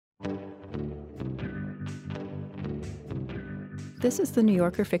This is the New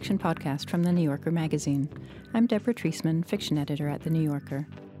Yorker Fiction Podcast from The New Yorker magazine. I'm Deborah Treisman, fiction editor at The New Yorker.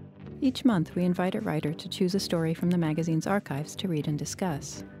 Each month, we invite a writer to choose a story from the magazine's archives to read and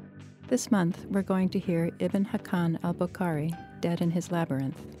discuss. This month, we're going to hear Ibn Hakan al-Bukhari, Dead in His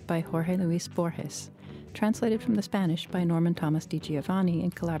Labyrinth, by Jorge Luis Borges, translated from the Spanish by Norman Thomas Di Giovanni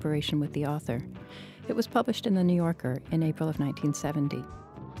in collaboration with the author. It was published in The New Yorker in April of 1970.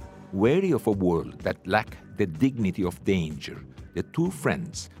 Wary of a world that lacked the dignity of danger, the two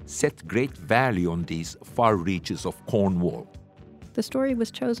friends set great value on these far reaches of Cornwall. The story was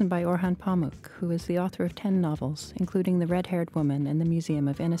chosen by Orhan Pamuk, who is the author of 10 novels, including The Red-Haired Woman and The Museum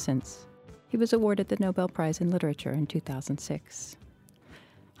of Innocence. He was awarded the Nobel Prize in Literature in 2006.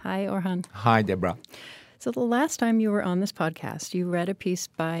 Hi, Orhan. Hi, Deborah. So the last time you were on this podcast, you read a piece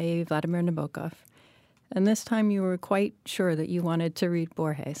by Vladimir Nabokov, and this time you were quite sure that you wanted to read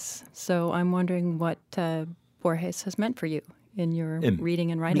Borges. So I'm wondering what Borges has meant for you in your reading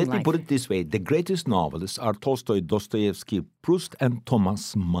and writing life. Let me put it this way. The greatest novelists are Tolstoy, Dostoevsky, Proust, and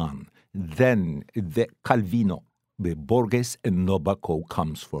Thomas Mann. Then the Calvino, the Borges, and Nabokov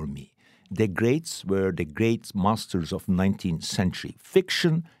comes for me. The greats were the great masters of 19th century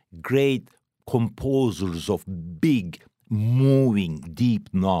fiction, great composers of big, moving, deep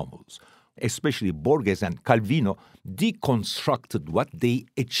novels. Especially Borges and Calvino deconstructed what they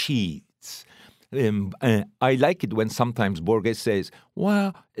achieved. I like it when sometimes Borges says,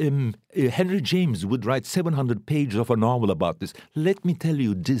 well, Henry James would write 700 pages of a novel about this. Let me tell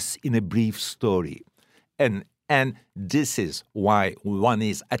you this in a brief story. And this is why one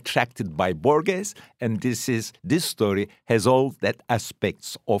is attracted by Borges, and this story has all that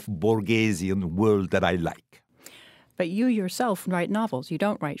aspects of Borgesian world that I like. But you yourself write novels. You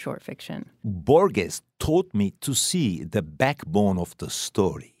don't write short fiction. Borges taught me to see the backbone of the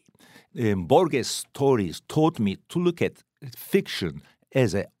story. Borges' stories taught me to look at fiction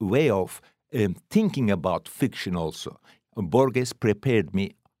as a way of thinking about fiction also. Borges prepared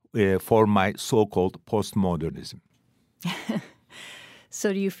me for my so-called postmodernism.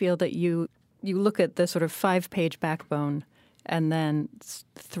 So do you feel that you look at the sort of 5-page backbone and then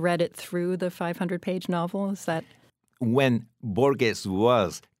thread it through the 500-page novel? Is that... When Borges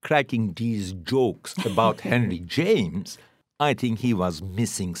was cracking these jokes about Henry James, I think he was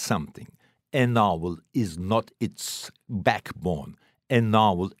missing something. A novel is not its backbone. A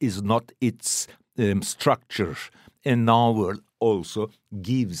novel is not its structure. A novel also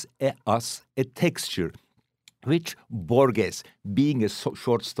gives us a texture, which Borges, being a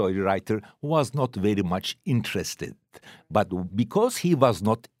short story writer, was not very much interested. But because he was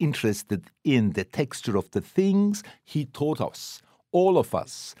not interested in the texture of the things, he taught us, all of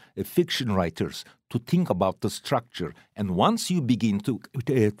us, fiction writers, to think about the structure. And once you begin to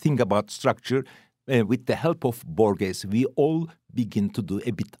think about structure, with the help of Borges, we all begin to do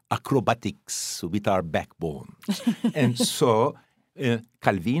a bit acrobatics with our backbone. And so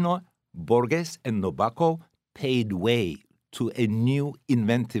Calvino, Borges, and Nabokov paved way to a new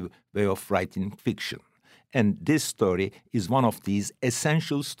inventive way of writing fiction. And this story is one of these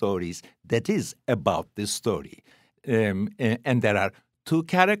essential stories that is about this story. And there are two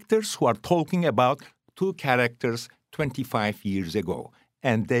characters who are talking about two characters 25 years ago.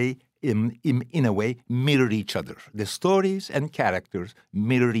 And they, in a way, mirror each other. The stories and characters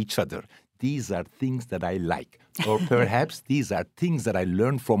mirror each other. These are things that I like. Or perhaps these are things that I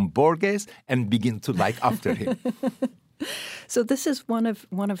learned from Borges and begin to like after him. So this is one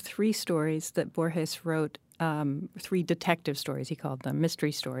of 3 stories that Borges wrote, 3 detective stories, he called them,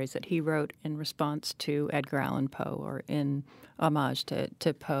 mystery stories that he wrote in response to Edgar Allan Poe or in homage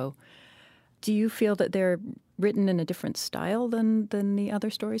to Poe. Do you feel that they're written in a different style than the other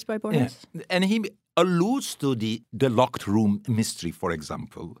stories by Borges? Yeah. And he alludes to the locked room mystery, for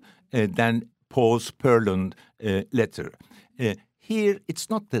example, than Poe's purloined letter. Here, it's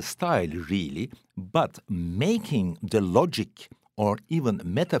not the style, really, but making the logic or even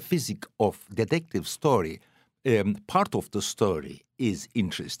metaphysic of detective story part of the story is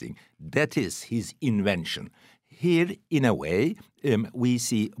interesting. That is his invention. Here, in a way, we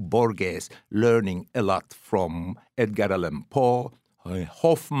see Borges learning a lot from Edgar Allan Poe,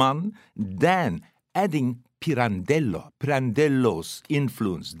 Hoffman, then adding Pirandello's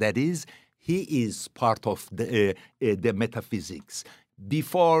influence. That is, he is part of the metaphysics.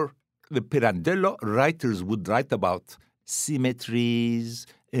 Before the Pirandello, writers would write about symmetries,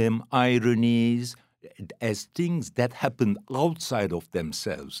 ironies, as things that happen outside of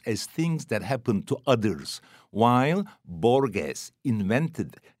themselves, as things that happen to others, while Borges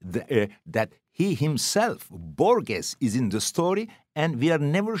invented that he himself, Borges, is in the story, and we are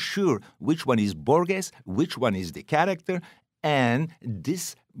never sure which one is Borges, which one is the character, And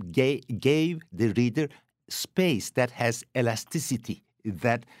this gave the reader space that has elasticity,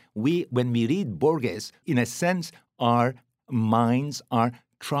 that when we read Borges, in a sense, our minds are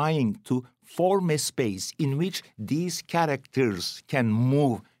trying to form a space in which these characters can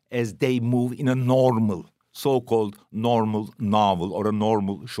move as they move in a normal, so-called normal novel or a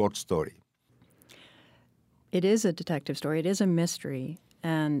normal short story. It is a detective story. It is a mystery.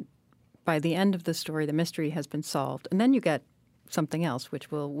 And by the end of the story, the mystery has been solved. And then you get something else,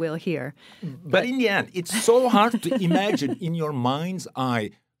 which we'll hear. But in the end, it's so hard to imagine in your mind's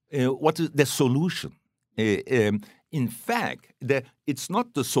eye what is the solution. In fact, it's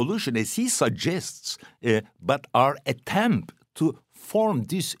not the solution as he suggests, but our attempt to form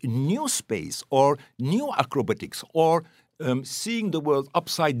this new space or new acrobatics or seeing the world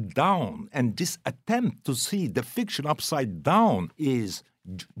upside down. And this attempt to see the fiction upside down is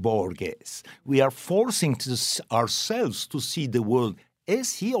Borges. We are forcing ourselves to see the world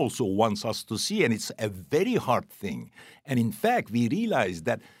as he also wants us to see, and it's a very hard thing. And in fact, we realize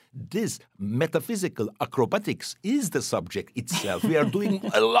that this metaphysical acrobatics is the subject itself. We are doing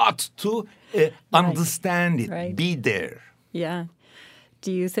a lot to understand it, be there. Yeah.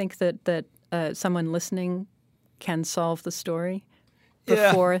 Do you think that someone listening can solve the story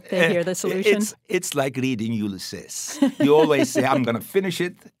before they hear the solution? It's like reading Ulysses. You always say, I'm going to finish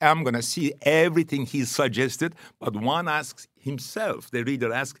it. I'm going to see everything he suggested. But one asks himself, the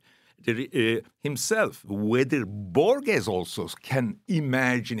reader asks himself, whether Borges also can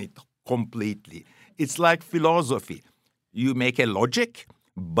imagine it completely. It's like philosophy. You make a logic,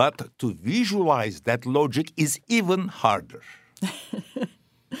 but to visualize that logic is even harder.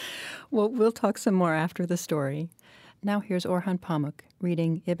 Well, we'll talk some more after the story. Now here's Orhan Pamuk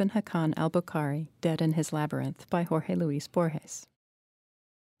reading Ibn Hakan al-Bukhari, Dead in His Labyrinth by Jorge Luis Borges.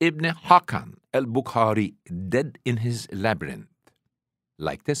 Ibn Hakan al-Bukhari, Dead in His Labyrinth,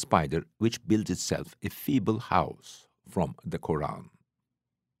 like the spider which builds itself a feeble house, from the Quran.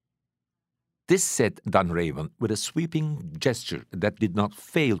 This said Dunraven with a sweeping gesture that did not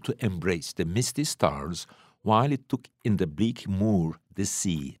fail to embrace the misty stars while it took in the bleak moor, the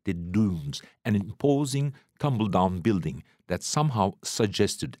sea, the dunes, an imposing tumble-down building that somehow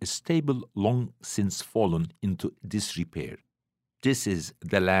suggested a stable long since fallen into disrepair. This is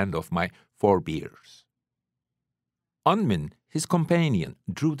the land of my forebears. Unmin, his companion,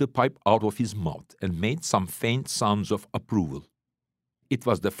 drew the pipe out of his mouth and made some faint sounds of approval. It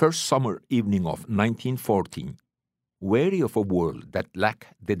was the first summer evening of 1914. Wary of a world that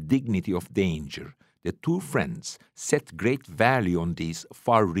lacked the dignity of danger, the two friends set great value on these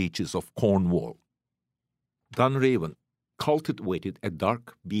far reaches of Cornwall. Dunraven cultivated a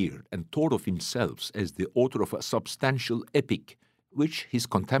dark beard and thought of himself as the author of a substantial epic, which his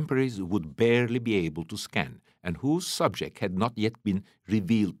contemporaries would barely be able to scan, and whose subject had not yet been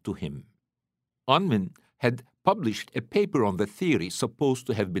revealed to him. Unmin had published a paper on the theory supposed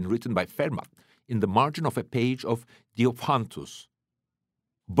to have been written by Fermat in the margin of a page of Diophantus.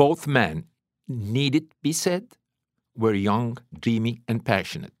 Both men, need it be said, were young, dreamy, and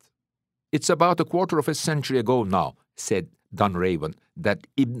passionate. It's about a quarter of a century ago now, said Dunraven, that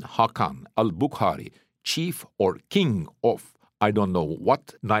Ibn Hakan al-Bukhari, chief or king of I don't know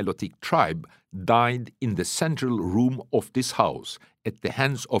what Nilotic tribe, died in the central room of this house at the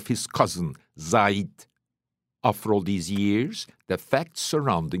hands of his cousin Zaid. After all these years, the facts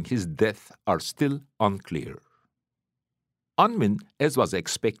surrounding his death are still unclear. Unmin, as was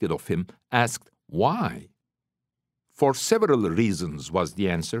expected of him, asked why. For several reasons, was the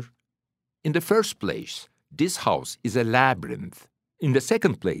answer. In the first place, this house is a labyrinth. In the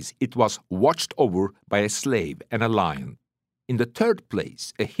second place, it was watched over by a slave and a lion. In the third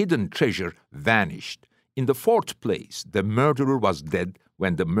place, a hidden treasure vanished. In the fourth place, the murderer was dead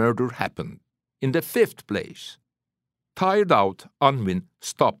when the murder happened. In the fifth place, tired out, Unwin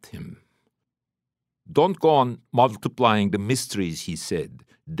stopped him. Don't go on multiplying the mysteries, he said.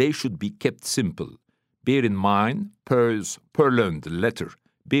 They should be kept simple. Bear in mind Pearl's purloined letter.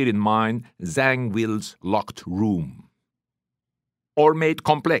 Bear in mind Zangwill's locked room. Or made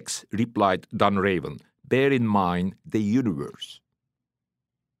complex, replied Dunraven. Bear in mind the universe.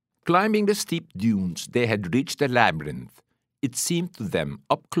 Climbing the steep dunes, they had reached the labyrinth. It seemed to them,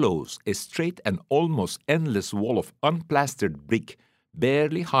 up close, a straight and almost endless wall of unplastered brick,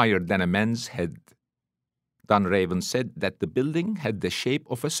 barely higher than a man's head. Dunraven said that the building had the shape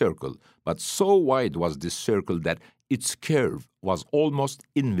of a circle, but so wide was this circle that its curve was almost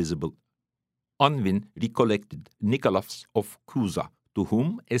invisible. Unwin recollected Nicholas of Cusa, to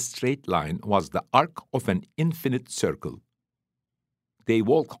whom a straight line was the arc of an infinite circle. They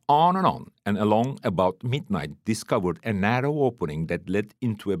walked on, and along about midnight discovered a narrow opening that led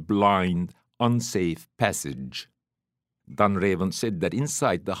into a blind, unsafe passage. Dunraven said that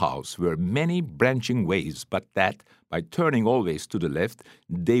inside the house were many branching ways, but that, by turning always to the left,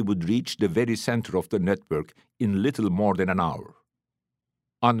 they would reach the very center of the network in little more than an hour.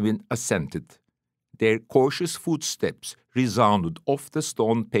 Unwin assented. Their cautious footsteps resounded off the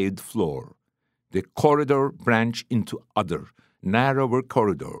stone-paved floor. The corridor branched into other, narrower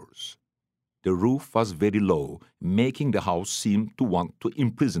corridors. The roof was very low, making the house seem to want to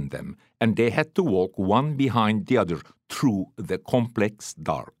imprison them, and they had to walk one behind the other through the complex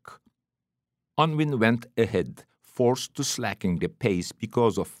dark. Unwin went ahead, forced to slacken the pace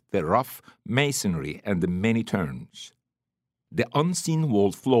because of the rough masonry and the many turns. The unseen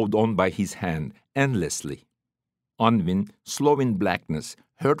wall flowed on by his hand endlessly. Unwin, slow in blackness,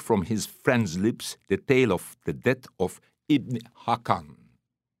 heard from his friend's lips the tale of the death of Ibn Hakan.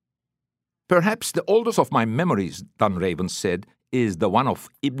 Perhaps the oldest of my memories, Dunraven said, is the one of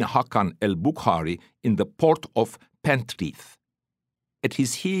Ibn Hakan el-Bukhari in the port of Pentrith. At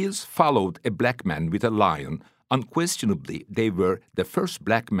his heels followed a black man with a lion. Unquestionably, they were the first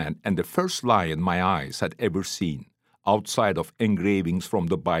black man and the first lion my eyes had ever seen, outside of engravings from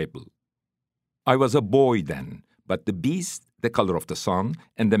the Bible. I was a boy then, but the beast, the color of the sun,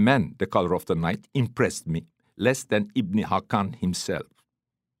 and the man, the color of the night, impressed me, less than Ibn Hakan himself.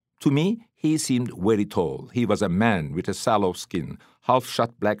 To me, he seemed very tall. He was a man with a sallow skin,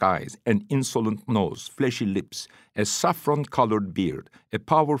 half-shut black eyes, an insolent nose, fleshy lips, a saffron-colored beard, a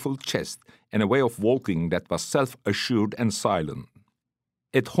powerful chest, and a way of walking that was self-assured and silent.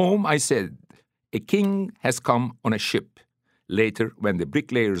 At home, I said, "A king has come on a ship." Later, when the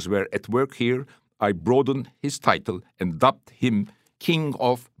bricklayers were at work here, I broadened his title and dubbed him King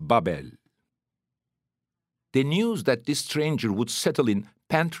of Babel. The news that this stranger would settle in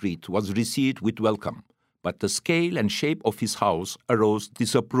Pentrith was received with welcome, but the scale and shape of his house aroused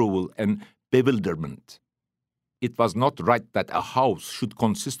disapproval and bewilderment. It was not right that a house should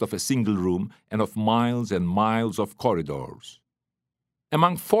consist of a single room and of miles and miles of corridors.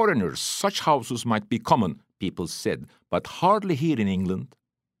 Among foreigners, such houses might be common, people said, but hardly here in England.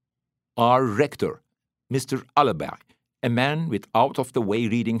 Our rector, Mr. Allaby, a man with out-of-the-way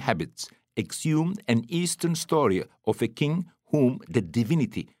reading habits, exhumed an Eastern story of a king whom the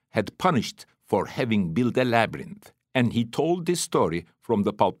divinity had punished for having built a labyrinth, and he told this story from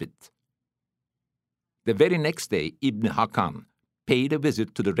the pulpit. The very next day, Ibn Hakan paid a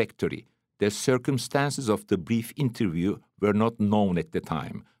visit to the rectory. The circumstances of the brief interview were not known at the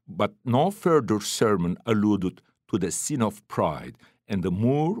time, but no further sermon alluded to the sin of pride, and the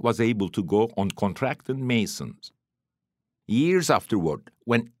Moor was able to go on contracted masons. Years afterward,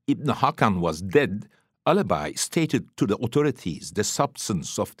 when Ibn Hakan was dead, Allaby stated to the authorities the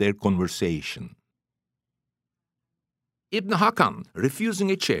substance of their conversation. Ibn Hakan,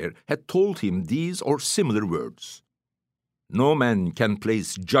 refusing a chair, had told him these or similar words. "No man can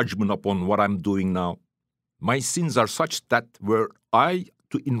place judgment upon what I am doing now. My sins are such that were I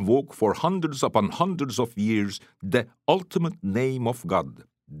to invoke for hundreds upon hundreds of years the ultimate name of God,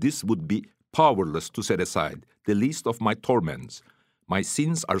 this would be powerless to set aside the least of my torments. My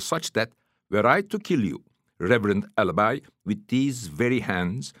sins are such that were I to kill you, Reverend Allaby, with these very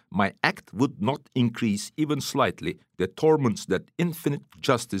hands, my act would not increase even slightly the torments that infinite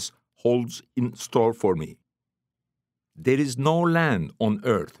justice holds in store for me. There is no land on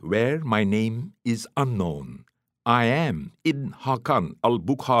earth where my name is unknown. I am Ibn Hakan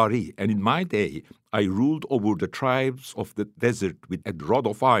al-Bukhari, and in my day I ruled over the tribes of the desert with a rod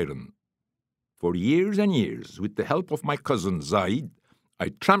of iron. For years and years, with the help of my cousin Zaid, I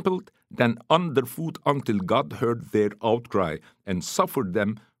trampled them underfoot until God heard their outcry and suffered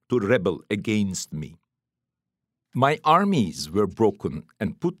them to rebel against me. My armies were broken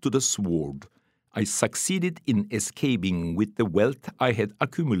and put to the sword. I succeeded in escaping with the wealth I had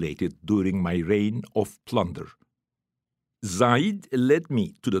accumulated during my reign of plunder. Zaid led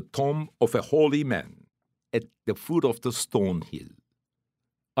me to the tomb of a holy man at the foot of the stone hill.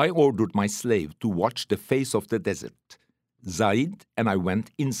 I ordered my slave to watch the face of the desert. Zaid and I went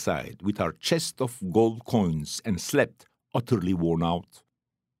inside with our chest of gold coins and slept, utterly worn out.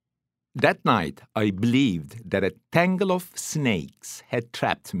 That night I believed that a tangle of snakes had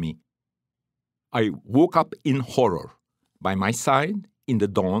trapped me. I woke up in horror. By my side, in the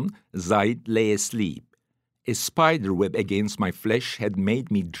dawn, Zaid lay asleep. A spider web against my flesh had made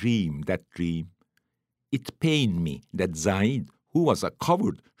me dream that dream. It pained me that Zaid, who was a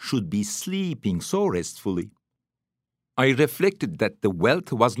coward, should be sleeping so restfully. I reflected that the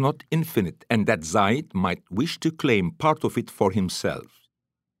wealth was not infinite and that Zaid might wish to claim part of it for himself.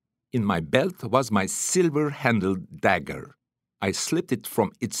 In my belt was my silver-handled dagger. I slipped it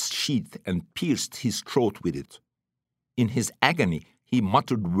from its sheath and pierced his throat with it. In his agony, he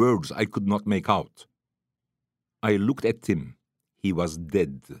muttered words I could not make out. I looked at him. He was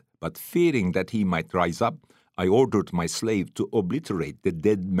dead, but fearing that he might rise up, I ordered my slave to obliterate the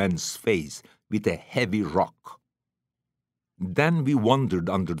dead man's face with a heavy rock. Then we wandered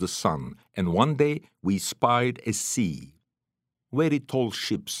under the sun, and one day we spied a sea. Very tall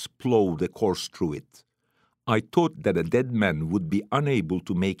ships plowed a course through it. I thought that a dead man would be unable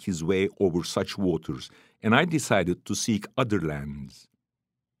to make his way over such waters, and I decided to seek other lands.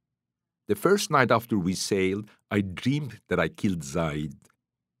 The first night after we sailed, I dreamed that I killed Zaid.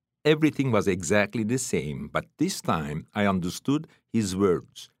 Everything was exactly the same, but this time I understood his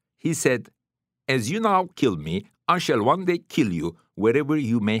words. He said, "As you now kill me, I shall one day kill you wherever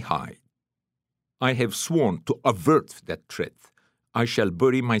you may hide. I have sworn to avert that threat. I shall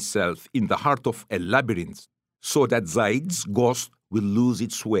bury myself in the heart of a labyrinth, so that Zaid's ghost will lose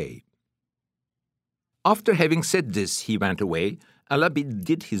its way." After having said this, he went away. Alabi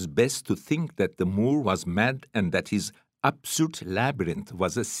did his best to think that the Moor was mad and that his absurd labyrinth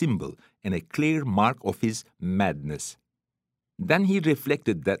was a symbol and a clear mark of his madness. Then he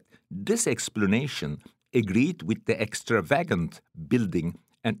reflected that this explanation agreed with the extravagant building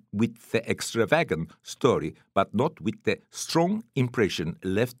and with the extravagant story, but not with the strong impression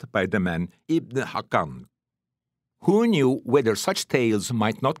left by the man Ibn Hakan. Who knew whether such tales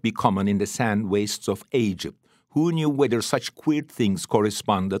might not be common in the sand wastes of Egypt? Who knew whether such queer things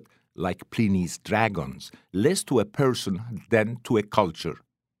corresponded, like Pliny's dragons, less to a person than to a culture?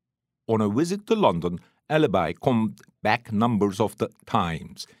 On a visit to London, Alabi combed back numbers of the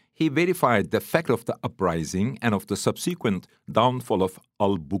Times. He verified the fact of the uprising and of the subsequent downfall of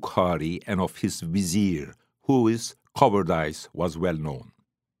al-Bukhari and of his vizier, whose cowardice was well known.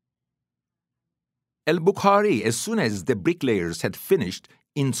 Al-Bukhari, as soon as the bricklayers had finished,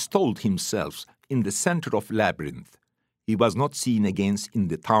 installed himself in the center of Labyrinth. He was not seen again in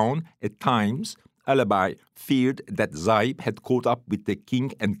the town. At times, Alabi feared that Zaib had caught up with the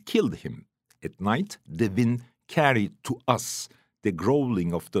king and killed him. At night, the wind carried to us the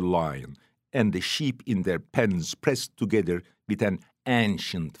growling of the lion, and the sheep in their pens pressed together with an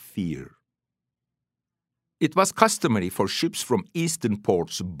ancient fear. It was customary for ships from eastern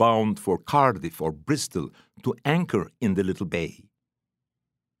ports bound for Cardiff or Bristol to anchor in the little bay.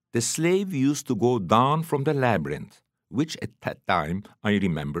 The slave used to go down from the labyrinth, which at that time, I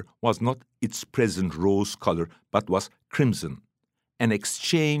remember, was not its present rose color, but was crimson, and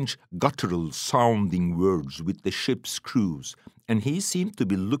exchange guttural-sounding words with the ship's crews, and he seemed to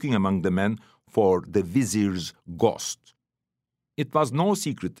be looking among the men for the vizier's ghost. It was no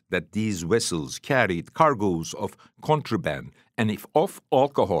secret that these vessels carried cargoes of contraband, and if of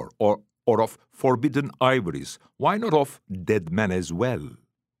alcohol or of forbidden ivories, why not of dead men as well?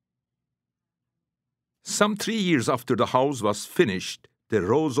 Some 3 years after the house was finished, the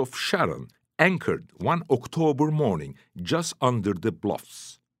Rose of Sharon anchored one October morning just under the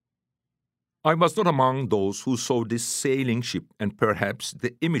bluffs. I was not among those who saw this sailing ship, and perhaps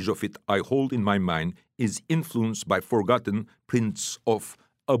the image of it I hold in my mind is influenced by forgotten prints of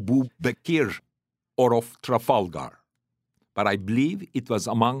Abu Bakr or of Trafalgar. But I believe it was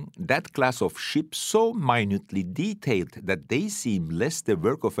among that class of ships so minutely detailed that they seem less the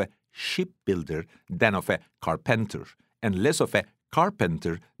work of a shipbuilder than of a carpenter, and less of a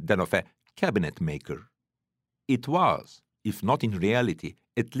carpenter than of a cabinet maker. It was, if not in reality,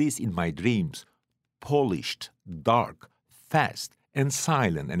 at least in my dreams, polished, dark, fast, and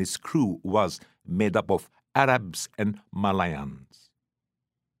silent, and its crew was made up of Arabs and Malayans.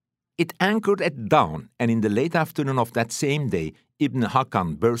 It anchored at dawn, and in the late afternoon of that same day, Ibn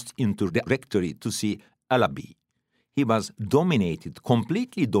Hakan burst into the rectory to see Alabi. He was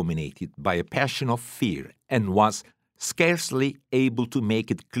completely dominated by a passion of fear, and was scarcely able to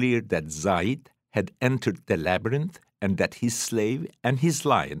make it clear that Zaid had entered the labyrinth and that his slave and his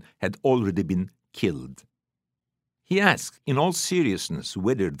lion had already been killed. He asked in all seriousness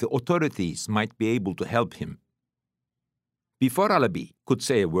whether the authorities might be able to help him. Before Alabi could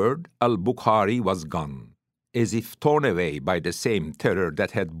say a word, al-Bukhari was gone, as if torn away by the same terror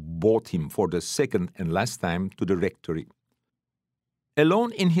that had brought him for the second and last time to the rectory.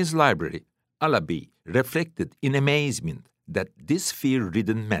 Alone in his library, Alabi reflected in amazement that this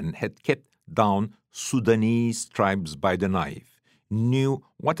fear-ridden man had kept down Sudanese tribes by the knife, knew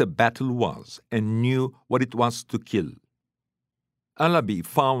what a battle was, and knew what it was to kill. Alabi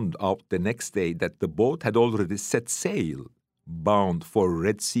found out the next day that the boat had already set sail, bound for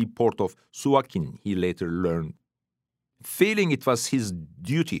Red Sea port of Suakin, he later learned. Feeling it was his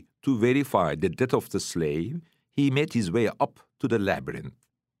duty to verify the death of the slave, he made his way up to the labyrinth.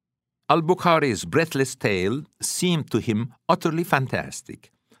 Al-Bukhari's breathless tale seemed to him utterly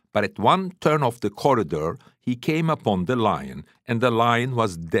fantastic, but at one turn of the corridor he came upon the lion, and the lion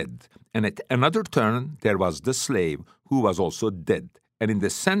was dead, and at another turn there was the slave, who was also dead, and in the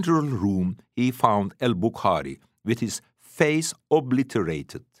central room he found Al-Bukhari, with his face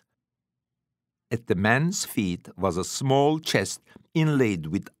obliterated. At the man's feet was a small chest inlaid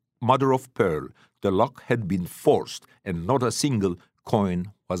with mother of pearl. The lock had been forced, and not a single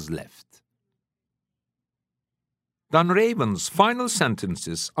coin was left. Dunraven's final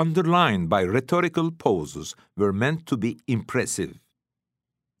sentences, underlined by rhetorical pauses, were meant to be impressive.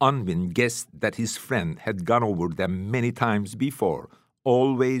 Unwin guessed that his friend had gone over them many times before,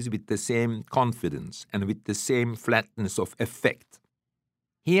 always with the same confidence and with the same flatness of effect.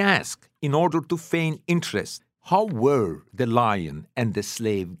 He asked, in order to feign interest, how were the lion and the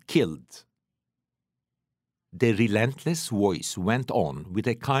slave killed? The relentless voice went on with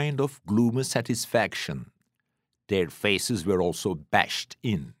a kind of gloomy satisfaction. Their faces were also bashed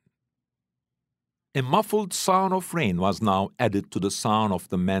in. A muffled sound of rain was now added to the sound of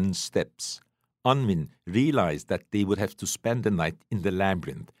the men's steps. Unwin realized that they would have to spend the night in the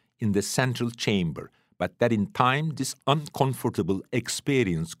labyrinth, in the central chamber, but that in time this uncomfortable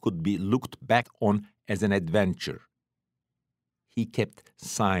experience could be looked back on as an adventure. He kept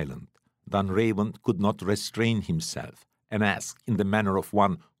silent. Dunraven could not restrain himself, and asked in the manner of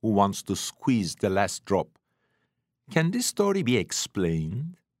one who wants to squeeze the last drop, "Can this story be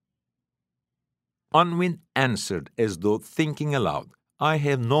explained?" Unwin answered as though thinking aloud, "I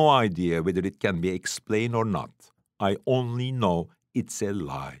have no idea whether it can be explained or not. I only know it's a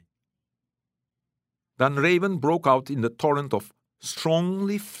lie." Dunraven broke out in the torrent of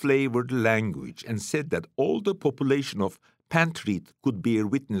strongly flavored language and said that all the population of Pentreath could bear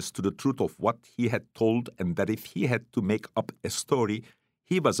witness to the truth of what he had told, and that if he had to make up a story,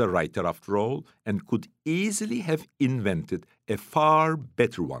 he was a writer after all, and could easily have invented a far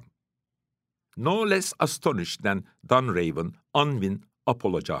better one. No less astonished than Dunraven, Unwin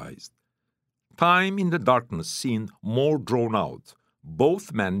apologized. Time in the darkness seemed more drawn out.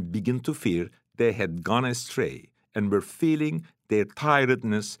 Both men began to fear they had gone astray, and were feeling their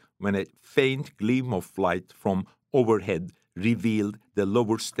tiredness when a faint gleam of light from overhead revealed the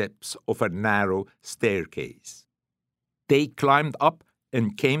lower steps of a narrow staircase. They climbed up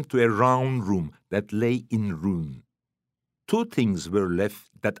and came to a round room that lay in ruin. Two things were left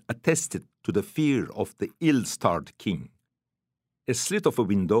that attested to the fear of the ill-starred king: a slit of a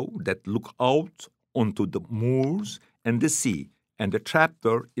window that looked out onto the moors and the sea, and a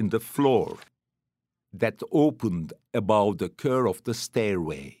trapdoor in the floor that opened above the curve of the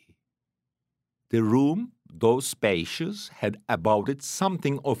stairway. The room, though spacious, had about it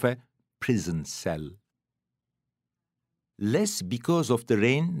something of a prison cell. Less because of the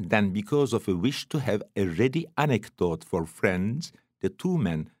rain than because of a wish to have a ready anecdote for friends, the two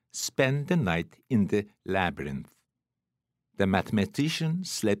men spent the night in the labyrinth. The mathematician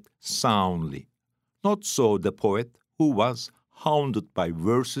slept soundly. Not so the poet, who was hounded by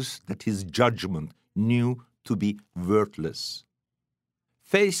verses that his judgment knew to be worthless.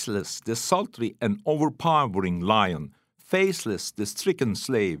 Faceless the sultry and overpowering lion, faceless the stricken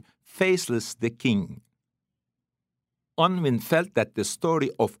slave, faceless the king. Unwin felt that the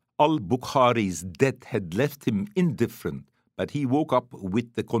story of Al-Bukhari's death had left him indifferent, but he woke up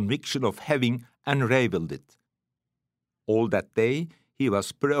with the conviction of having unraveled it. All that day he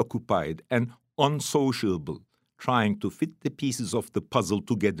was preoccupied and unsociable, trying to fit the pieces of the puzzle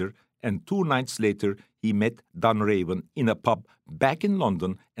together, and 2 nights later he met Dunraven in a pub back in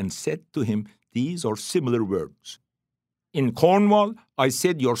London and said to him these or similar words: "In Cornwall, I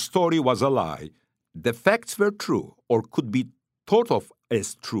said your story was a lie. The facts were true, or could be thought of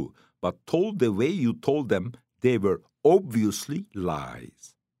as true, but told the way you told them, they were obviously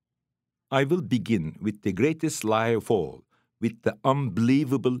lies. I will begin with the greatest lie of all, with the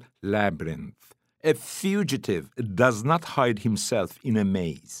unbelievable labyrinth. A fugitive does not hide himself in a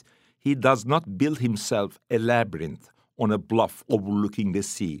maze. He does not build himself a labyrinth on a bluff overlooking the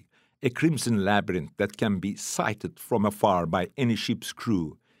sea, a crimson labyrinth that can be sighted from afar by any ship's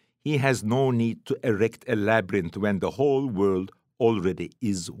crew. He has no need to erect a labyrinth when the whole world already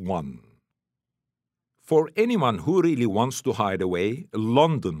is one. For anyone who really wants to hide away,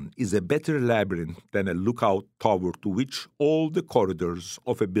 London is a better labyrinth than a lookout tower to which all the corridors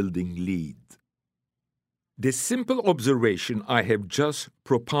of a building lead. The simple observation I have just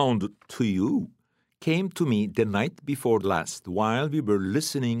propounded to you came to me the night before last while we were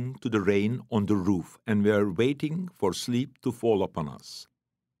listening to the rain on the roof and were waiting for sleep to fall upon us.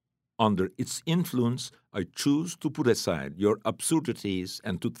 under its influence, I choose to put aside your absurdities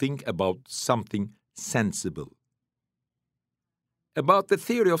and to think about something sensible. About the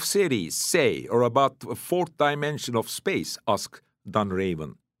theory of series, say, or about a fourth dimension of space, asked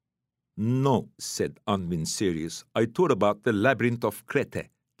Dunraven. No, said Unwin Sirius. I thought about the labyrinth of Crete,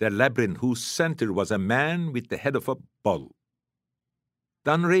 the labyrinth whose center was a man with the head of a bull.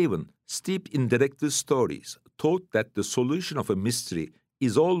 Dunraven, steeped in detective stories, thought that the solution of a mystery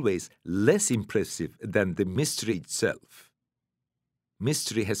is always less impressive than the mystery itself.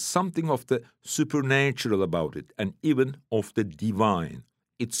 Mystery has something of the supernatural about it, and even of the divine.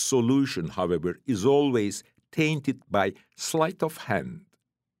 Its solution, however, is always tainted by sleight of hand.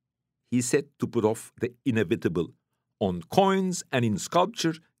 He said to put off the inevitable. On coins and in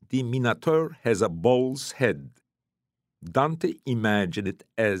sculpture, the Minotaur has a bull's head. Dante imagined it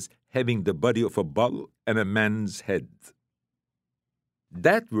as having the body of a bull and a man's head.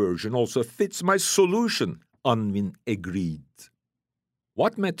 That version also fits my solution, Unwin agreed.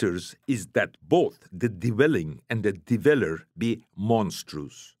 What matters is that both the dwelling and the dweller be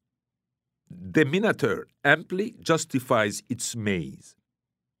monstrous. The Minotaur amply justifies its maze.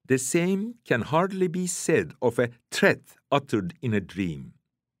 The same can hardly be said of a threat uttered in a dream.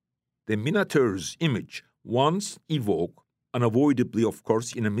 The Minotaur's image, once evoked, unavoidably of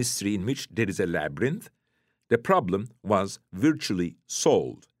course in a mystery in which there is a labyrinth, the problem was virtually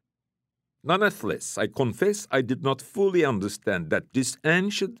solved. Nonetheless, I confess I did not fully understand that this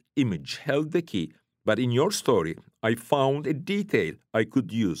ancient image held the key, but in your story I found a detail I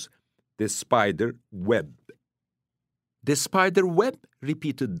could use, the spider web. The spider web?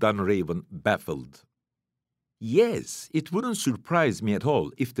 Repeated Dunraven, baffled. Yes, it wouldn't surprise me at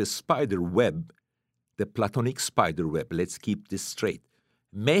all if the spider web, the platonic spider web, let's keep this straight,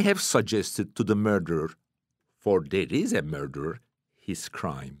 may have suggested to the murderer, for there is a murderer, his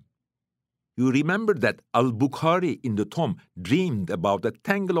crime. You remember that Al-Bukhari in the tomb dreamed about a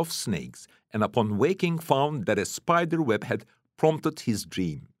tangle of snakes and upon waking found that a spider web had prompted his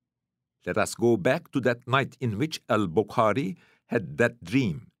dream. Let us go back to that night in which Al-Bukhari had that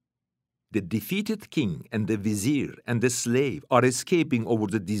dream. The defeated king and the vizier and the slave are escaping over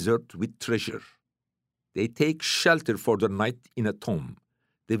the desert with treasure. They take shelter for the night in a tomb.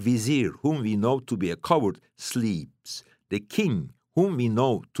 The vizier, whom we know to be a coward, sleeps. The king, whom we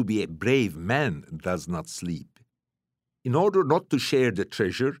know to be a brave man, does not sleep. In order not to share the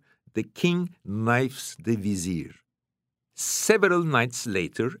treasure, the king knifes the vizier. Several nights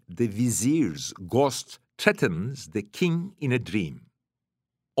later, the vizier's ghost threatens the king in a dream.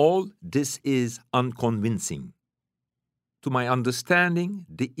 All this is unconvincing. To my understanding,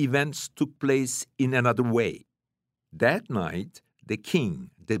 the events took place in another way. That night, the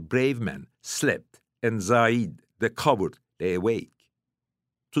king, the brave man, slept, and Zaid, the coward, lay awake.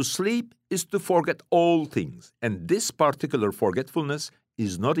 To sleep is to forget all things, and this particular forgetfulness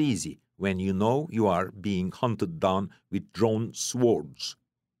is not easy when you know you are being hunted down with drawn swords.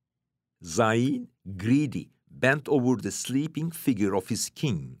 Zaid, greedy, bent over the sleeping figure of his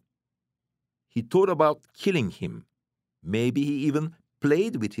king. He thought about killing him. Maybe he even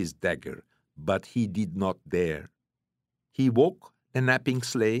played with his dagger, but he did not dare. He woke a napping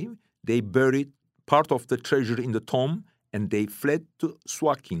slave, they buried part of the treasure in the tomb, and they fled to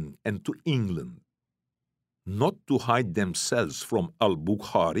Suakin and to England. Not to hide themselves from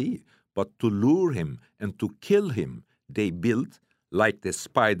Al-Bukhari, but to lure him and to kill him, they built, like the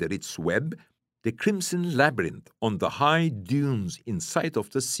spider its web, the crimson labyrinth on the high dunes in sight of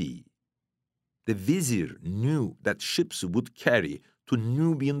the sea. The vizier knew that ships would carry to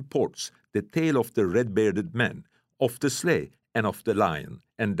Nubian ports the tale of the red-bearded man, of the sleigh, and of the lion,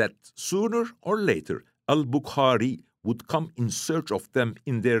 and that sooner or later Al-Bukhari would come in search of them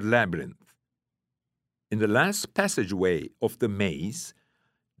in their labyrinth. In the last passageway of the maze,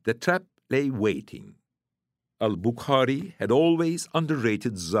 the trap lay waiting. Al-Bukhari had always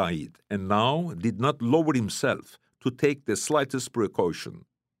underrated Zaid, and now did not lower himself to take the slightest precaution.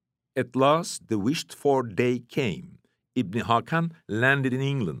 At last the wished-for day came. Ibn Hakan landed in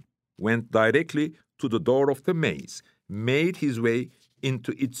England, went directly to the door of the maze, made his way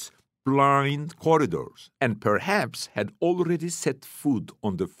into its blind corridors, and perhaps had already set foot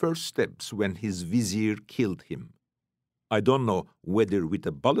on the first steps when his vizier killed him. I don't know whether with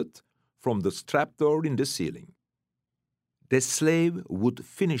a bullet from the trapdoor in the ceiling. The slave would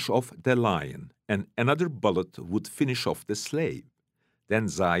finish off the lion, and another bullet would finish off the slave. Then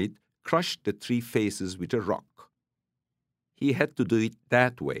Zaid crushed the three faces with a rock. He had to do it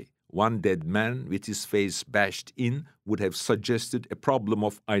that way. One dead man with his face bashed in would have suggested a problem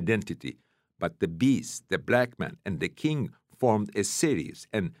of identity, but the beast, the black man, and the king formed a series,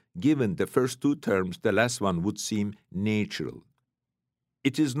 and given the first two terms, the last one would seem natural.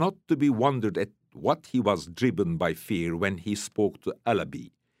 It is not to be wondered at what he was driven by fear when he spoke to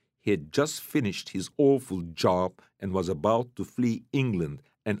Alabi. He had just finished his awful job and was about to flee England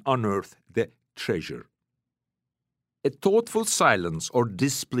and unearth the treasure. A thoughtful silence or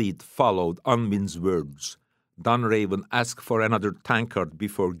displeased followed Unwin's words. Dunraven asked for another tankard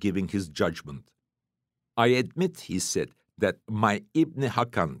before giving his judgment. "I admit," he said, "that my Ibn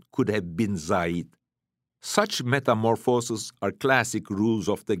Hakan could have been Zaid. Such metamorphoses are classic rules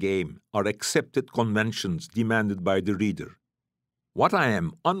of the game, are accepted conventions demanded by the reader. What I am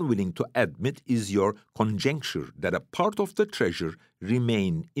unwilling to admit is your conjecture that a part of the treasure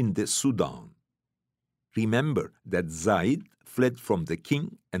remained in the Sudan. Remember that Zaid fled from the king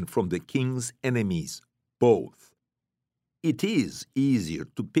and from the king's enemies, both. It is easier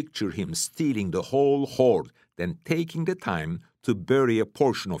to picture him stealing the whole hoard than taking the time to bury a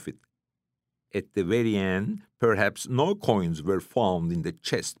portion of it. At the very end, perhaps no coins were found in the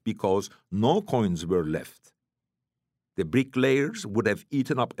chest because no coins were left. The bricklayers would have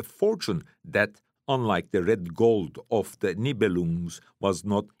eaten up a fortune that, unlike the red gold of the Nibelungs, was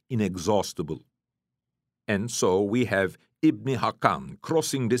not inexhaustible. And so we have Ibn Hakan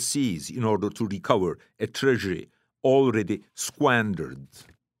crossing the seas in order to recover a treasury already squandered."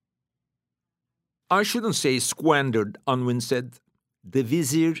 "I shouldn't say squandered," Unwin said. "The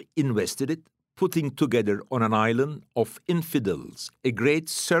vizier invested it, putting together on an island of infidels a great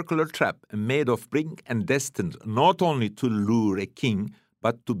circular trap made of brick and destined not only to lure a king,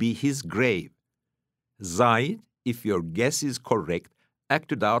 but to be his grave. Zaid, if your guess is correct,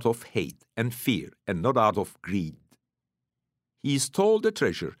 acted out of hate and fear and not out of greed. He stole the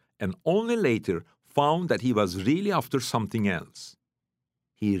treasure and only later found that he was really after something else.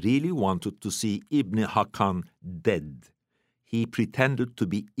 He really wanted to see Ibn Hakan dead. He pretended to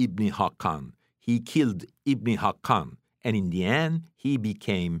be Ibn Hakan. He killed Ibn Hakan, and in the end, he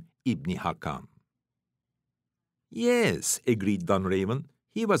became Ibn Hakan." "Yes," agreed Dunraven,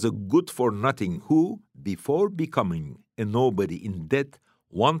 "he was a good-for-nothing who, before becoming a nobody in death,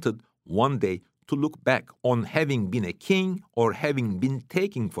 wanted one day to look back on having been a king or having been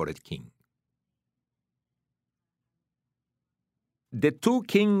taken for a king." The Two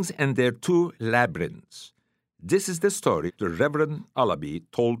Kings and Their Two Labyrinths. This is the story the Reverend Alabi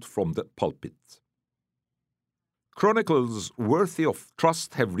told from the pulpit. Chronicles worthy of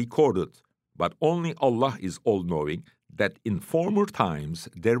trust have recorded, but only Allah is all-knowing, that in former times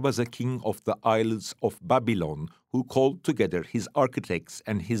there was a king of the isles of Babylon who called together his architects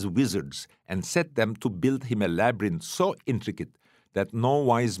and his wizards and set them to build him a labyrinth so intricate that no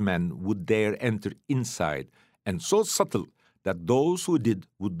wise man would dare enter inside, and so subtle that those who did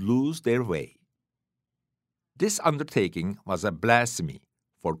would lose their way. This undertaking was a blasphemy,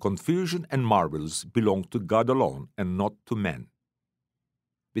 for confusion and marvels belong to God alone and not to men.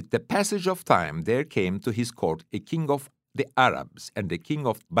 With the passage of time, there came to his court a king of the Arabs, and the king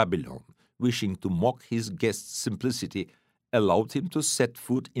of Babylon, wishing to mock his guest's simplicity, allowed him to set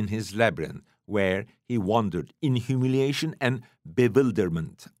foot in his labyrinth, where he wandered in humiliation and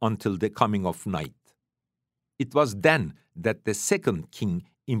bewilderment until the coming of night. It was then that the second king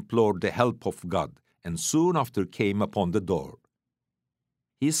implored the help of God, and soon after came upon the door.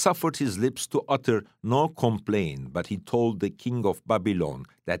 He suffered his lips to utter no complaint, but he told the king of Babylon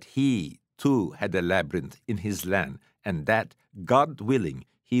that he, too, had a labyrinth in his land, and that, God willing,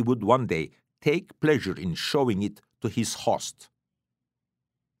 he would one day take pleasure in showing it to his host.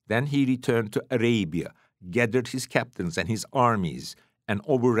 Then he returned to Arabia, gathered his captains and his armies, and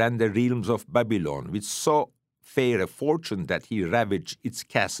overran the realms of Babylon with so fair a fortune that he ravaged its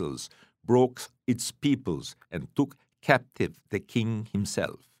castles, broke its peoples, and took captive the king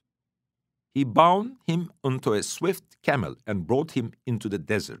himself. He bound him onto a swift camel and brought him into the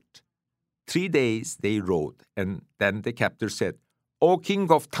desert. 3 days they rode, and then the captor said, "O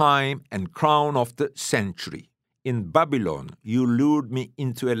king of time and crown of the century, in Babylon you lured me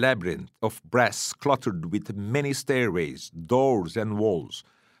into a labyrinth of brass cluttered with many stairways, doors, and walls.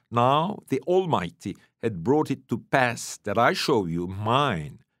 Now the Almighty had brought it to pass that I show you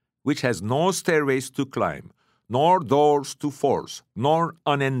mine, which has no stairways to climb, nor doors to force, nor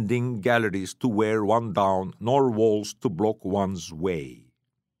unending galleries to wear one down, nor walls to block one's way."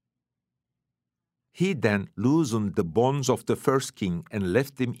 He then loosened the bonds of the first king and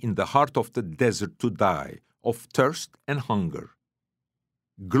left him in the heart of the desert to die of thirst and hunger.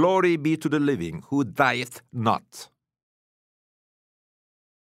 Glory be to the living who dieth not.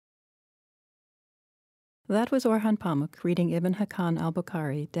 That was Orhan Pamuk reading Ibn Hakan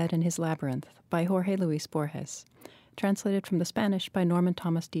al-Bukhari, Dead in His Labyrinth, by Jorge Luis Borges. translated from the Spanish by Norman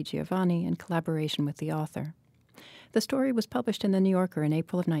Thomas Di Giovanni in collaboration with the author. The story was published in The New Yorker in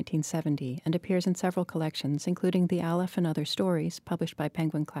April of 1970 and appears in several collections, including The Aleph and Other Stories, published by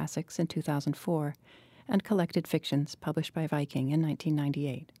Penguin Classics in 2004, and Collected Fictions, published by Viking in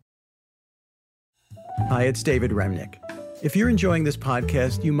 1998. Hi, it's David Remnick. If you're enjoying this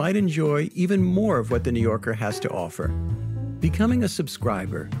podcast, you might enjoy even more of what The New Yorker has to offer. Becoming a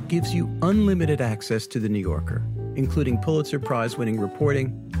subscriber gives you unlimited access to The New Yorker, including Pulitzer Prize-winning reporting,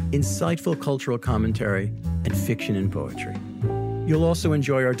 insightful cultural commentary, and fiction and poetry. You'll also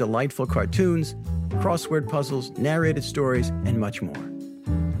enjoy our delightful cartoons, crossword puzzles, narrated stories, and much more.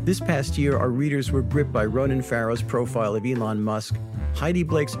 This past year, our readers were gripped by Ronan Farrow's profile of Elon Musk, Heidi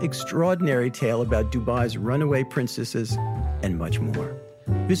Blake's extraordinary tale about Dubai's runaway princesses, and much more.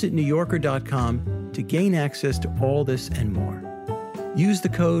 Visit NewYorker.com to gain access to all this and more. Use the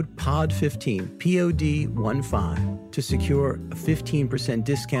code POD15, POD15, to secure a 15%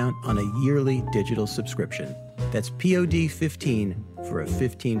 discount on a yearly digital subscription. That's POD15 for a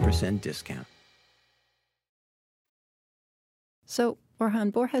 15% discount. So,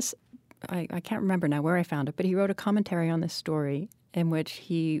 Orhan, Borges, I can't remember now where I found it, but he wrote a commentary on this story in which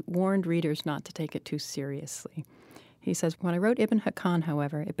he warned readers not to take it too seriously. He says, when I wrote Ibn Hakan,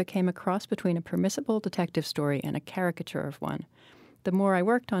 however, it became a cross between a permissible detective story and a caricature of one. The more I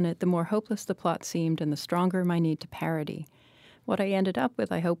worked on it, the more hopeless the plot seemed and the stronger my need to parody. What I ended up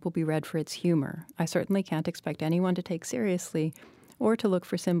with, I hope, will be read for its humor. I certainly can't expect anyone to take seriously or to look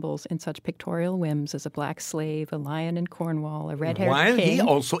for symbols in such pictorial whims as a black slave, a lion in Cornwall, a red-haired While king. he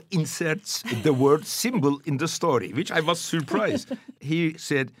also inserts the word symbol in the story, which I was surprised. He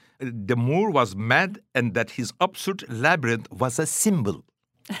said the Moor was mad and that his absurd labyrinth was a symbol.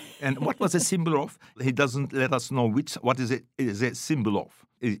 And what was a symbol of? He doesn't let us know what is it is a symbol of.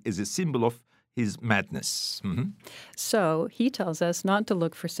 It is a symbol of his madness. Mm-hmm. So he tells us not to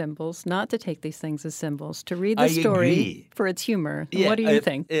look for symbols, not to take these things as symbols, to read the I story agree. for its humor. Yeah, what do you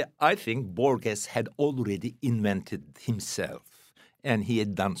think? I think Borges had already invented himself, and he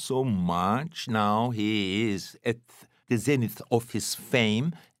had done so much. Now he is at the zenith of his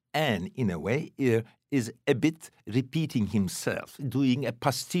fame, and in a way is a bit repeating himself, doing a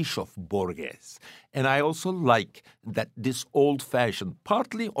pastiche of Borges. And I also like that this old-fashioned,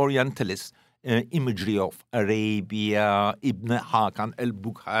 partly Orientalist imagery of Arabia, Ibn Hakan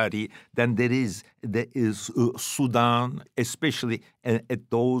al-Bukhari. Then there is Sudan, especially at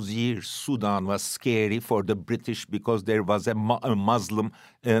those years. Sudan was scary for the British because there was a Muslim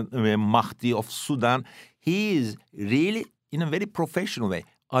Mahdi of Sudan. He is really, in a very professional way,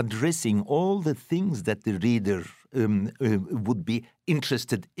 addressing all the things that the reader would be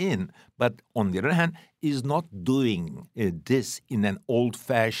interested in, but on the other hand, is not doing this in an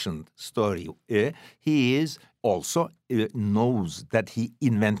old-fashioned story. He is also knows that he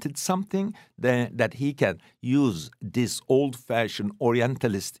invented something, that he can use this old-fashioned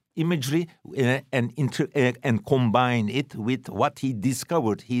Orientalist imagery and combine it with what he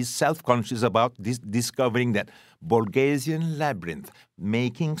discovered. He is self-conscious about this, discovering that Borgesian labyrinth,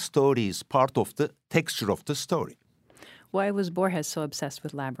 making stories part of the texture of the story. Why was Borges so obsessed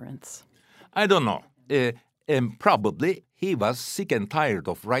with labyrinths? I don't know. Probably he was sick and tired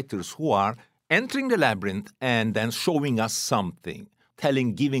of writers who are entering the labyrinth and then showing us something,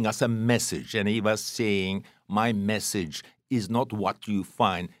 giving us a message. And he was saying, my message is not what you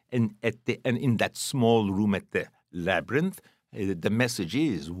find and in that small room at the labyrinth. The message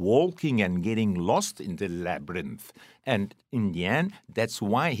is walking and getting lost in the labyrinth. And in the end, that's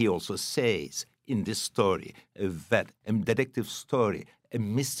why he also says in this story that a detective story, a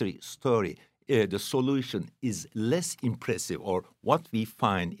mystery story, the solution is less impressive, or what we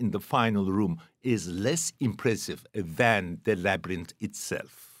find in the final room is less impressive than the labyrinth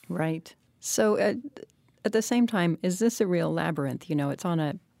itself. Right. So at the same time, is this a real labyrinth? You know, it's on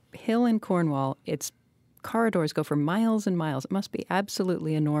a hill in Cornwall. Its corridors go for miles and miles. It must be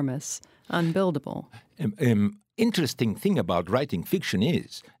absolutely enormous, unbuildable. Interesting thing about writing fiction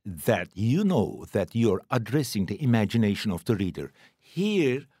is that you know that you're addressing the imagination of the reader.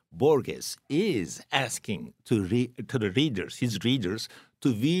 Here, Borges is asking to the readers, his readers,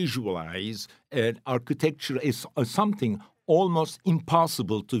 to visualize architecture is something almost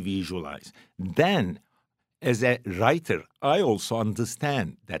impossible to visualize. Then, as a writer, I also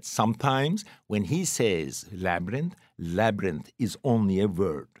understand that sometimes when he says labyrinth, labyrinth is only a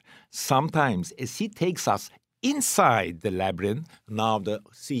word. Sometimes as he takes us inside the labyrinth, now the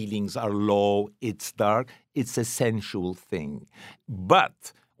ceilings are low, it's dark, it's a sensual thing.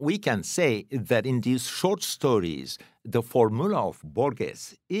 But we can say that in these short stories, the formula of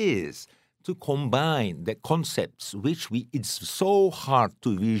Borges is to combine the concepts it's so hard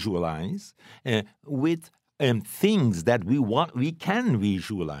to visualize with things that we can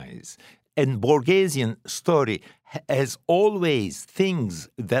visualize. And Borgesian story has always things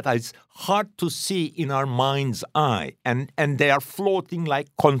that is hard to see in our mind's eye, and they are floating like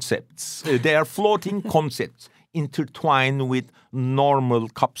concepts. They are floating concepts intertwined with normal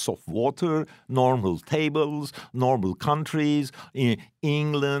cups of water, normal tables, normal countries,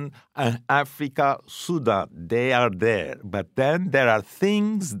 England, Africa, Sudan. They are there. But then there are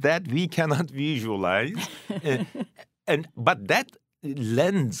things that we cannot visualize. But that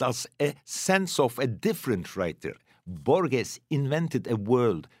lends us a sense of a different writer. Borges invented a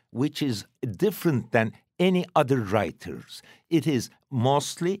world which is different than any other writers. It is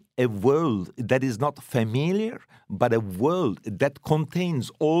mostly a world that is not familiar, but a world that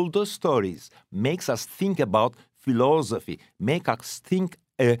contains all the stories, makes us think about philosophy, make us think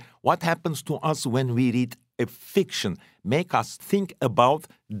what happens to us when we read a fiction, make us think about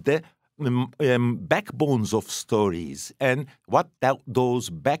the backbones of stories and what those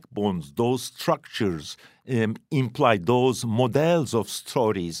backbones, those structures imply, those models of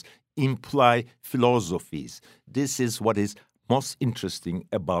stories imply philosophies. This is what is most interesting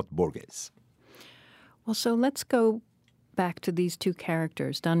about Borges. Well, so let's go back to these two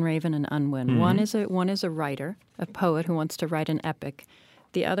characters, Dunraven and Unwin. Mm-hmm. One is a writer, a poet who wants to write an epic.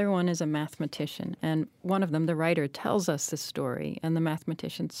 The other one is a mathematician, and one of them, the writer, tells us the story, and the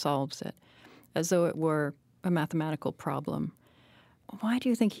mathematician solves it as though it were a mathematical problem. Why do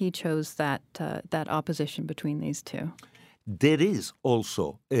you think he chose that opposition between these two? There is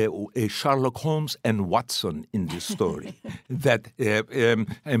also a Sherlock Holmes and Watson in this story, that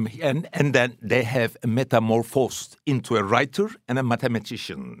and then they have metamorphosed into a writer and a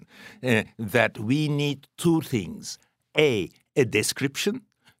mathematician. That we need two things: a description,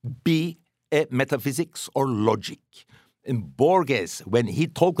 b a metaphysics or logic. And Borges, when he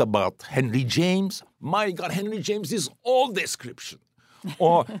talked about Henry James, my God, Henry James is all description.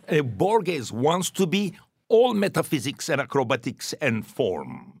 Or Borges wants to be all metaphysics and acrobatics and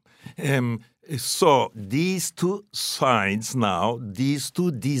form. So these two sides now, these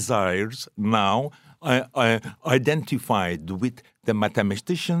two desires now identified with the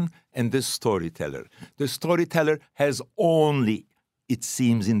mathematician and the storyteller. The storyteller has only, it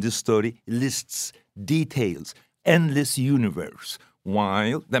seems in this story, lists, details, endless universe,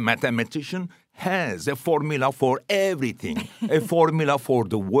 while the mathematician has a formula for everything, a formula for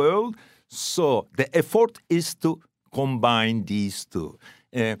the world. So the effort is to combine these two.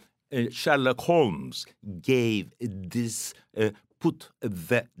 Sherlock Holmes gave this, put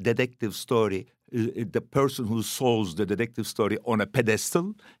the detective story, the person who solves the detective story on a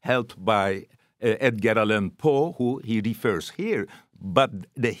pedestal, helped by Edgar Allan Poe, who he refers here. But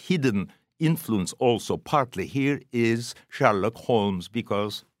the hidden influence also partly here is Sherlock Holmes,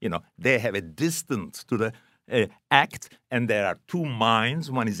 because, they have a distance to the act, and there are two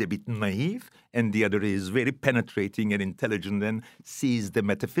minds. One is a bit naive, and the other is very penetrating and intelligent and sees the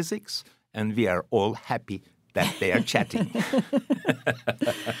metaphysics, and we are all happy that they are chatting.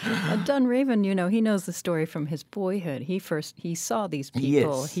 Dunraven, he knows the story from his boyhood. He saw these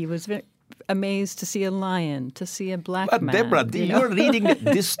people. Yes. He was very amazed to see a lion, to see a black man. But Deborah, you're reading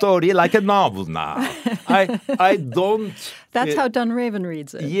this story like a novel now. I don't... That's how Dunraven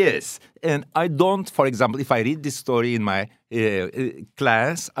reads it. Yes. And I don't, for example, if I read this story in my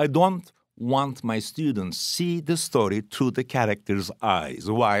class, I don't want my students see the story through the character's eyes.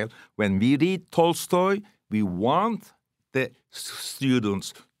 While when we read Tolstoy, we want the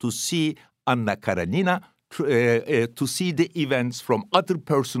students to see Anna Karenina, to see the events from other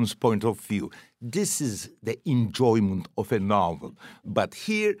person's point of view. This is the enjoyment of a novel. But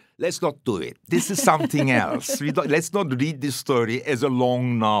here, let's not do it. This is something else. Let's not read this story as a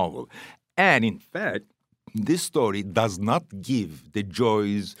long novel. And in fact, this story does not give the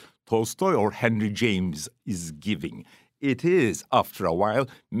joys Tolstoy or Henry James is giving. It is, after a while,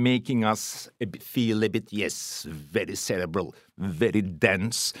 making us feel a bit, yes, very cerebral, very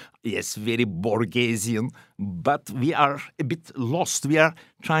dense, yes, very Borgesian, but we are a bit lost. We are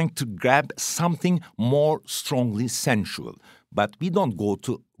trying to grab something more strongly sensual. But we don't go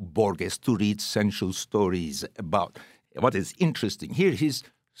to Borges to read sensual stories about what is interesting. Here, his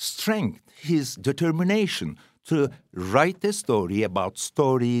strength, his determination to write a story about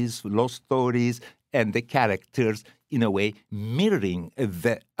stories, lost stories, and the characters in a way mirroring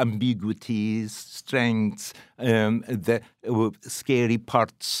the ambiguities, strengths, the scary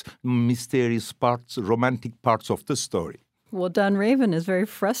parts, mysterious parts, romantic parts of the story. Well, Don Raven is very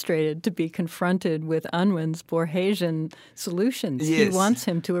frustrated to be confronted with Unwin's Borgesian solutions. Yes. He wants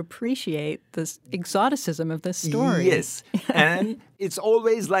him to appreciate the exoticism of this story. Yes, and it's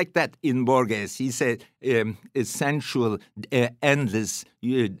always like that in Borges. He said essential, endless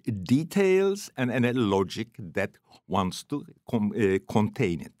details and a logic that wants to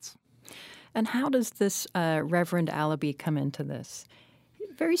contain it. And how does this Reverend Allaby come into this?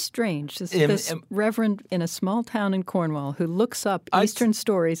 Very strange. This reverend in a small town in Cornwall who looks up Eastern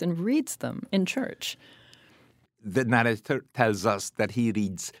stories and reads them in church. The narrator tells us that he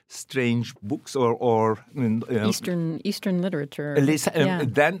reads strange books or Eastern literature.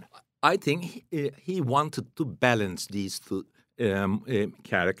 Then I think he wanted to balance these two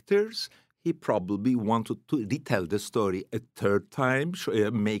characters. He probably wanted to retell the story a third time,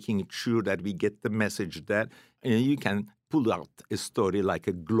 making sure that we get the message that you can pull out a story like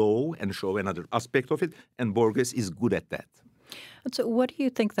a glow and show another aspect of it, and Borges is good at that. So what do you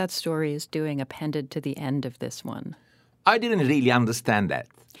think that story is doing appended to the end of this one? I didn't really understand that.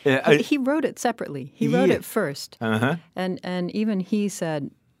 He wrote it separately. He wrote it first. Uh-huh. And even he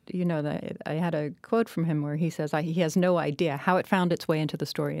said, that I had a quote from him where he says he has no idea how it found its way into the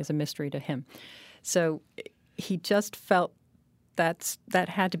story is a mystery to him. So he just felt that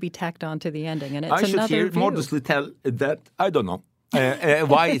had to be tacked on to the ending. And it's I should another here view. modestly tell that I don't know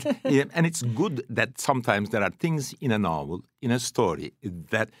why. And it's good that sometimes there are things in a novel, in a story,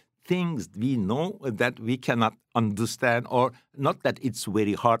 that things we know that we cannot understand, or not that it's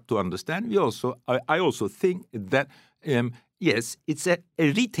very hard to understand. I also think that yes, it's a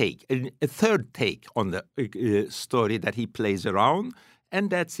retake, a third take on the story that he plays around, and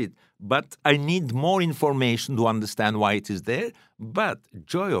that's it. But I need more information to understand why it is there. But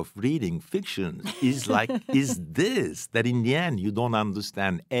joy of reading fiction is this, that in the end you don't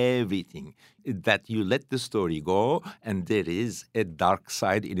understand everything, that you let the story go, and there is a dark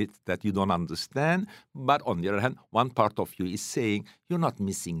side in it that you don't understand. But on the other hand, one part of you is saying, you're not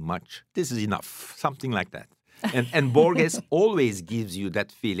missing much. This is enough, something like that. And Borges always gives you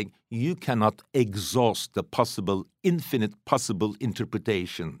that feeling you cannot exhaust the infinite possible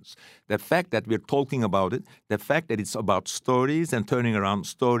interpretations. The fact that we're talking about it, the fact that it's about stories and turning around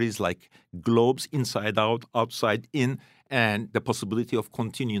stories like globes, inside out, outside in, and the possibility of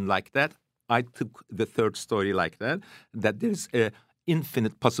continuing like that. I took the third story like that there's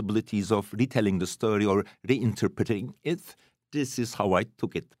infinite possibilities of retelling the story or reinterpreting it. This is how I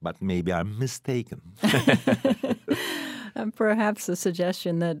took it, but maybe I'm mistaken. Perhaps a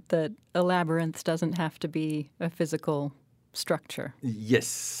suggestion that a labyrinth doesn't have to be a physical structure.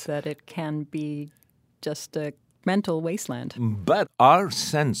 Yes. That it can be just a mental wasteland. But our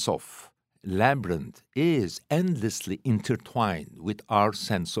sense of labyrinth is endlessly intertwined with our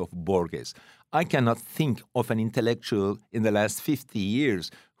sense of Borges. I cannot think of an intellectual in the last 50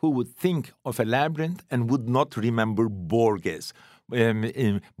 years who would think of a labyrinth and would not remember Borges.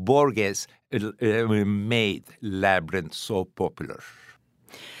 Borges made labyrinth so popular.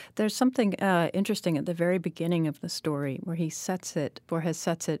 There's something interesting at the very beginning of the story where Borges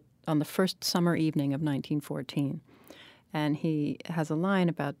sets it on the first summer evening of 1914. And he has a line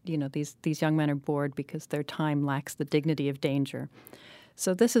about, these young men are bored because their time lacks the dignity of danger.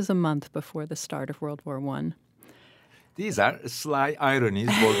 So this is a month before the start of World War I. These are sly ironies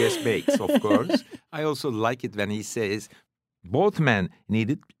Borges makes, of course. I also like it when he says, both men,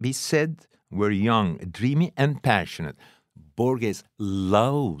 needed be said, were young, dreamy, and passionate. Borges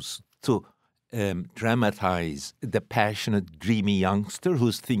loves to dramatize the passionate, dreamy youngster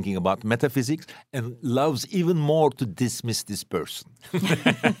who's thinking about metaphysics and loves even more to dismiss this person.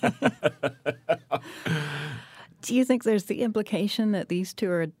 Do you think there's the implication that these two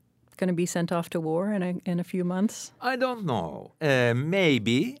are going to be sent off to war in a few months? I don't know.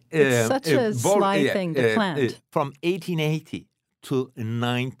 Maybe. It's such a sly thing to plant. From 1880 to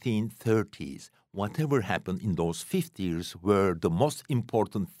 1930s, whatever happened in those 50 years were the most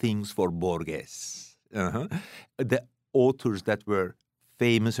important things for Borges. The authors that were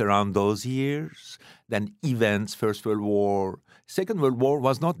famous around those years, then events, First World War. Second World War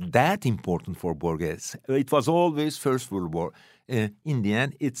was not that important for Borges. It was always First World War. In the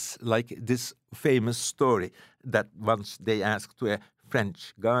end, it's like this famous story that once they asked to a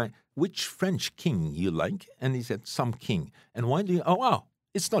French guy, which French king you like? And he said, some king. And why do you? Oh, wow,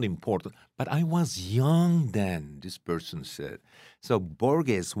 it's not important. But I was young then, this person said. So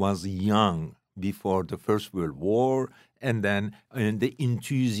Borges was young before the First World War, and then the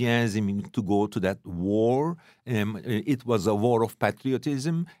enthusiasm to go to that war. It was a war of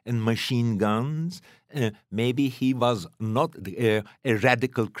patriotism and machine guns. Maybe he was not a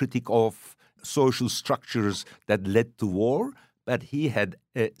radical critic of social structures that led to war, but he had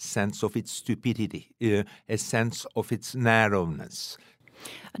a sense of its stupidity, a sense of its narrowness.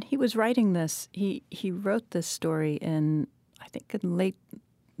 And he was writing this, he wrote this story in, I think, in late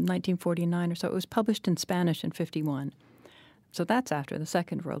 1949 or so. It was published in Spanish in 1951. So that's after the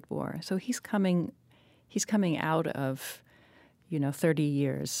Second World War. So he's coming out of, 30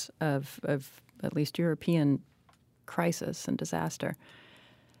 years of at least European crisis and disaster.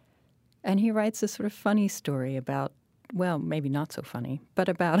 And he writes this sort of funny story about, well, maybe not so funny, but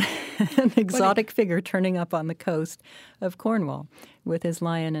about an exotic figure turning up on the coast of Cornwall with his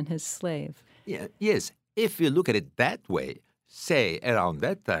lion and his slave. Yeah, yes, if you look at it that way, say around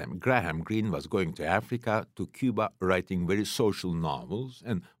that time, Graham Greene was going to Africa, to Cuba, writing very social novels,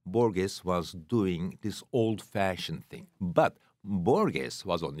 and Borges was doing this old-fashioned thing. But Borges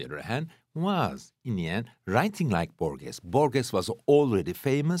was, on the other hand, was, in the end, writing like Borges. Borges was already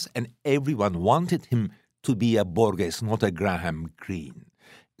famous, and everyone wanted him to be a Borges, not a Graham Greene.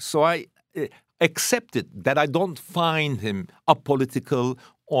 So I accepted that I don't find him apolitical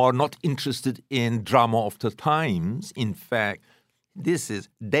or not interested in drama of the times. In fact,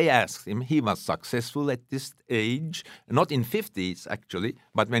 they asked him, he was successful at this age, not in 50s actually,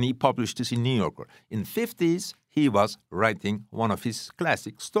 but when he published this in New Yorker. In 50s, he was writing one of his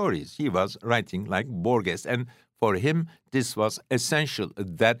classic stories. He was writing like Borges, and for him, this was essential,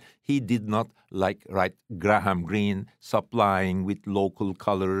 that he did not write Graham Greene, supplying with local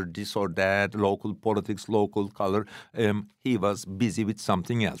color, this or that, local politics, local color. He was busy with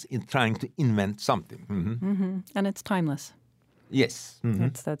something else, in trying to invent something. Mm-hmm. Mm-hmm. And it's timeless. Yes. Mm-hmm.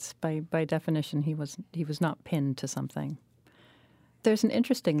 That's by definition, he was not pinned to something. There's an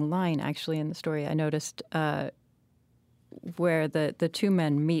interesting line, actually, in the story I noticed, where the two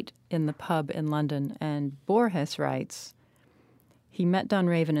men meet in the pub in London, and Borges writes, he met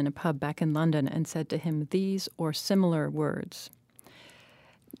Dunraven in a pub back in London and said to him these or similar words.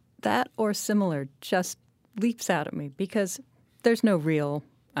 That or similar just leaps out at me because there's no real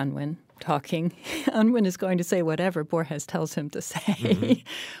Unwin talking. Unwin is going to say whatever Borges tells him to say. Mm-hmm.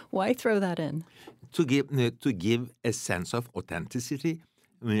 Why throw that in? To give a sense of authenticity,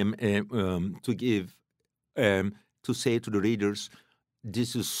 to say to the readers,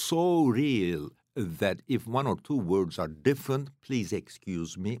 this is so real that if one or two words are different, please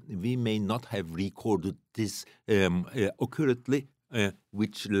excuse me, we may not have recorded this accurately,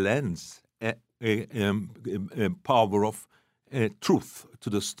 which lends a power of truth to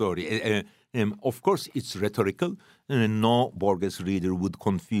the story. Of course, it's rhetorical. No Borges reader would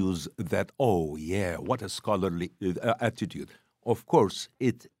confuse that, oh, yeah, what a scholarly attitude. Of course,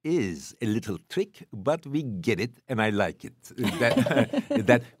 it is a little trick, but we get it, and I like it.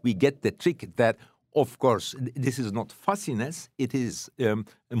 That we get the trick that, of course, this is not fussiness, it is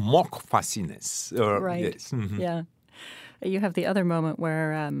mock fussiness. Right, yes. Mm-hmm. Yeah. You have the other moment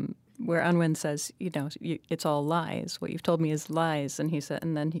where Unwin says, it's all lies. What you've told me is lies. And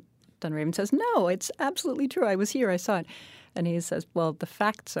then Dunraven says, no, it's absolutely true. I was here, I saw it. And he says, well, the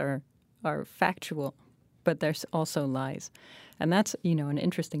facts are factual, but there's also lies. And that's, an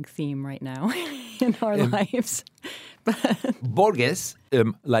interesting theme right now in our lives. Borges,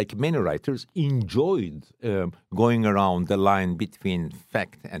 like many writers, enjoyed going around the line between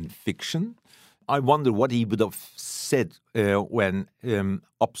fact and fiction. I wonder what he would have said when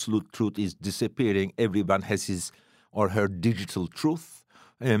absolute truth is disappearing. Everyone has his or her digital truth.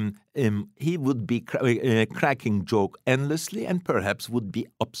 He would be cracking joke endlessly and perhaps would be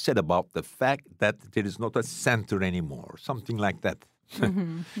upset about the fact that there is not a center anymore, something like that.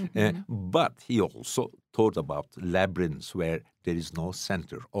 Mm-hmm, mm-hmm. But he also thought about labyrinths where there is no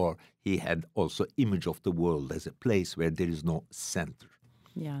center, or he had also image of the world as a place where there is no center.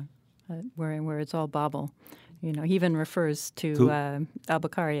 Yeah, where it's all Babel. He even refers to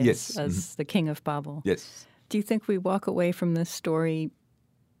Al-Bukhari as mm-hmm. the king of Babel. Yes. Do you think we walk away from this story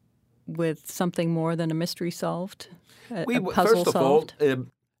with something more than a mystery solved, a puzzle solved? First of all,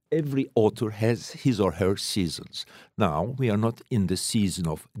 every author has his or her seasons. Now, we are not in the season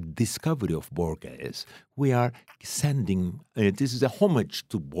of discovery of Borges. We are sending, this is a homage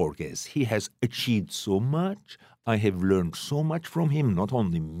to Borges. He has achieved so much. I have learned so much from him, not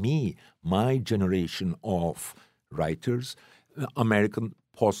only me, my generation of writers, American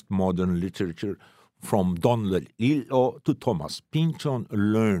postmodern literature, from Don DeLillo to Thomas Pynchon,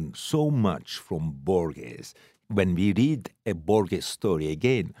 learned so much from Borges. When we read a Borges story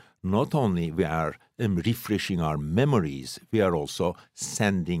again, not only we are refreshing our memories, we are also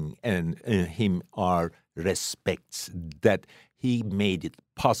sending him our respects that he made it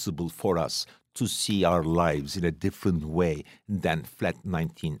possible for us to see our lives in a different way than flat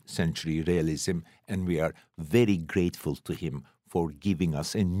 19th century realism, and we are very grateful to him for giving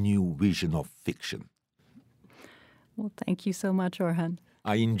us a new vision of fiction. Well, thank you so much, Orhan.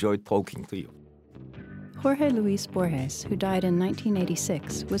 I enjoyed talking to you. Jorge Luis Borges, who died in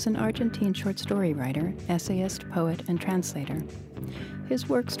 1986, was an Argentine short story writer, essayist, poet, and translator. His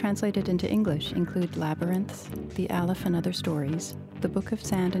works translated into English include Labyrinths, The Aleph and Other Stories, The Book of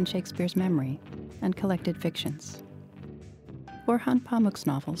Sand and Shakespeare's Memory, and collected fictions. Orhan Pamuk's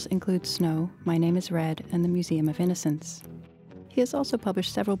novels include Snow, My Name is Red, and The Museum of Innocence. He has also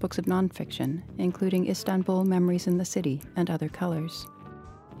published several books of nonfiction, including Istanbul, Memories in the City, and Other Colors.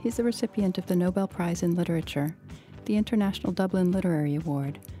 He's the recipient of the Nobel Prize in Literature, the International Dublin Literary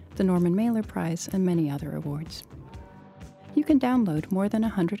Award, the Norman Mailer Prize, and many other awards. You can download more than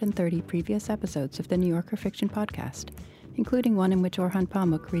 130 previous episodes of the New Yorker Fiction Podcast, including one in which Orhan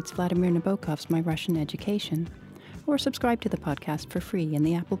Pamuk reads Vladimir Nabokov's My Russian Education, or subscribe to the podcast for free in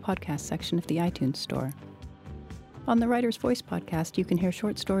the Apple Podcast section of the iTunes Store. On the Writer's Voice podcast, you can hear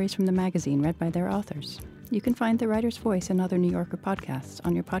short stories from the magazine read by their authors. You can find The Writer's Voice and other New Yorker podcasts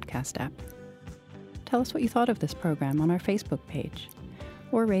on your podcast app. Tell us what you thought of this program on our Facebook page,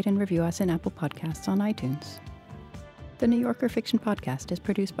 or rate and review us in Apple Podcasts on iTunes. The New Yorker Fiction Podcast is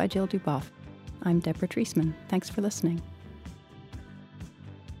produced by Jill Duboff. I'm Deborah Treisman. Thanks for listening.